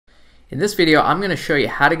In this video, I'm going to show you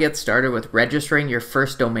how to get started with registering your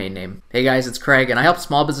first domain name. Hey guys, it's Craig, and I help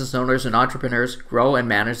small business owners and entrepreneurs grow and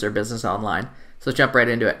manage their business online. So let's jump right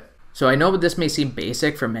into it. So I know this may seem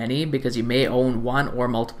basic for many because you may own one or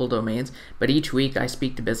multiple domains, but each week I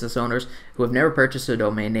speak to business owners who have never purchased a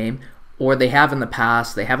domain name, or they have in the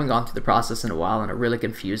past, they haven't gone through the process in a while and are really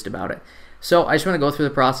confused about it. So I just want to go through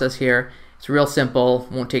the process here. It's real simple,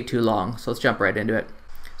 won't take too long, so let's jump right into it.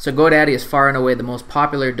 So GoDaddy is far and away the most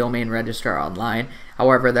popular domain registrar online.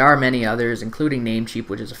 However, there are many others, including Namecheap,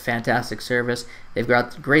 which is a fantastic service. They've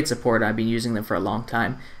got great support. I've been using them for a long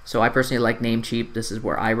time. So I personally like Namecheap. This is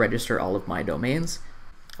where I register all of my domains.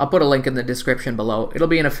 I'll put a link in the description below. It'll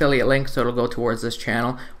be an affiliate link, so it'll go towards this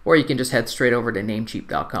channel, or you can just head straight over to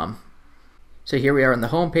namecheap.com. So here we are on the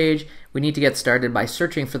home page. We need to get started by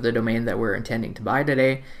searching for the domain that we're intending to buy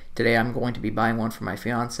today. Today I'm going to be buying one for my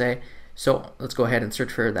fiance. So let's go ahead and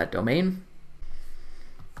search for that domain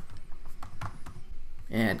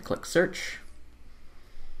and click search.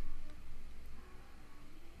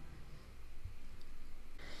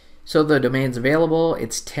 So the domain's available.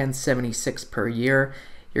 It's $10.76 per year.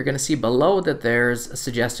 You're going to see below that there's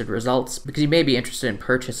suggested results because you may be interested in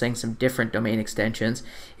purchasing some different domain extensions.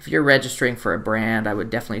 If you're registering for a brand, I would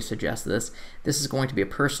definitely suggest this. This is going to be a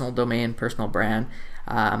personal domain, personal brand.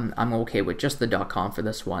 I'm okay with just the .com for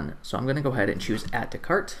this one. So I'm going to go ahead and choose add to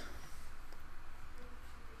cart.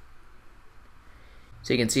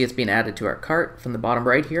 So you can see it's being added to our cart. From the bottom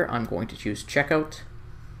right here, I'm going to choose checkout.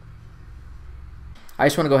 I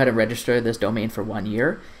just want to go ahead and register this domain for 1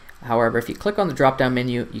 year. However, if you click on the drop-down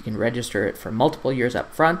menu, you can register it for multiple years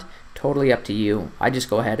up front. Totally up to you. I just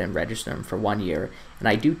go ahead and register them for 1 year. And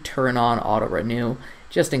I do turn on auto-renew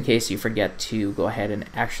just in case you forget to go ahead and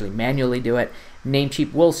actually manually do it.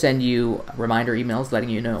 Namecheap will send you reminder emails letting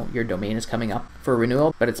you know your domain is coming up for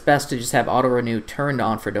renewal, but it's best to just have auto-renew turned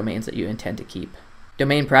on for domains that you intend to keep.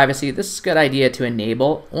 Domain privacy, this is a good idea to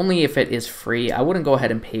enable only if it is free. I wouldn't go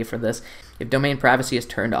ahead and pay for this. If domain privacy is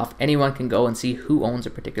turned off, anyone can go and see who owns a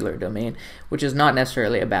particular domain, which is not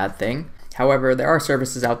necessarily a bad thing. However, there are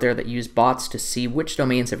services out there that use bots to see which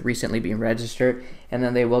domains have recently been registered, and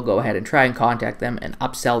then they will go ahead and try and contact them and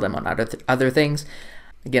upsell them on other things.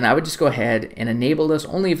 Again, I would just go ahead and enable this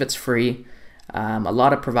only if it's free. A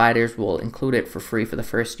lot of providers will include it for free for the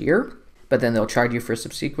first year, but then they'll charge you for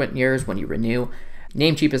subsequent years when you renew.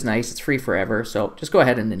 Namecheap is nice, it's free forever, so just go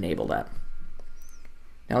ahead and enable that.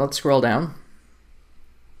 Now let's scroll down.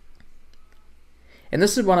 And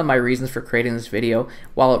this is one of my reasons for creating this video.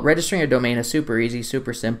 While registering a domain is super easy,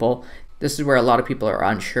 super simple, this is where a lot of people are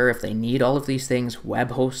unsure if they need all of these things: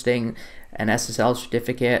 web hosting, an SSL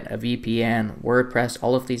certificate, a VPN, WordPress,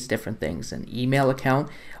 all of these different things, an email account.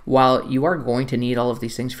 While you are going to need all of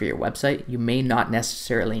these things for your website, you may not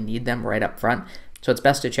necessarily need them right up front. So it's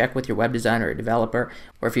best to check with your web designer or developer,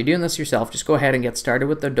 or if you're doing this yourself, just go ahead and get started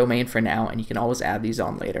with the domain for now, and you can always add these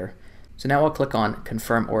on later. So now I'll click on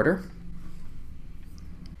confirm order.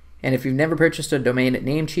 And if you've never purchased a domain at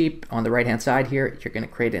Namecheap, on the right hand side here, you're going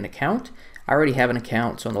to create an account. I already have an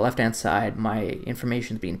account, so on the left hand side my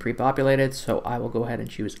information is being pre-populated, so I will go ahead and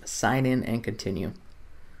choose sign in and continue.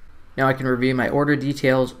 Now I can review my order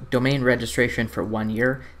details. Domain registration for 1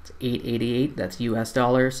 year, it's $8.88, that's US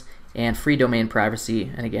dollars, and free domain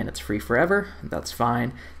privacy, and again it's free forever, that's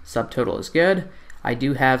fine. Subtotal is good. I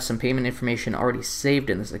do have some payment information already saved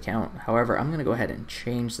in this account. However, I'm going to go ahead and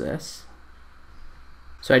change this.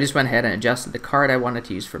 So I just went ahead and adjusted the card I wanted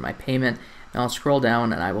to use for my payment. Now I'll scroll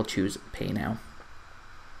down and I will choose Pay Now.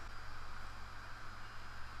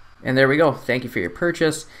 And there we go. Thank you for your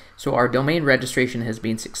purchase. So our domain registration has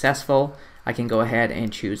been successful. I can go ahead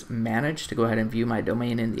and choose Manage to go ahead and view my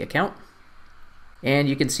domain in the account. And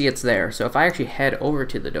you can see it's there. So if I actually head over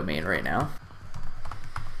to the domain right now,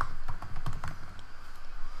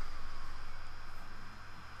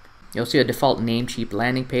 you'll see a default Namecheap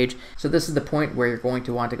landing page. So this is the point where you're going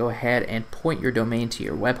to want to go ahead and point your domain to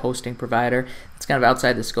your web hosting provider. It's kind of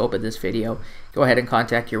outside the scope of this video. Go ahead and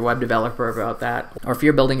contact your web developer about that. Or if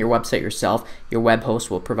you're building your website yourself, your web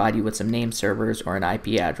host will provide you with some name servers or an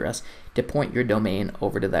IP address to point your domain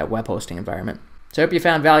over to that web hosting environment. So I hope you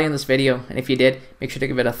found value in this video, and if you did, make sure to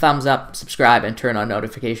give it a thumbs up, subscribe, and turn on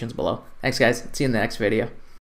notifications below. Thanks guys, see you in the next video.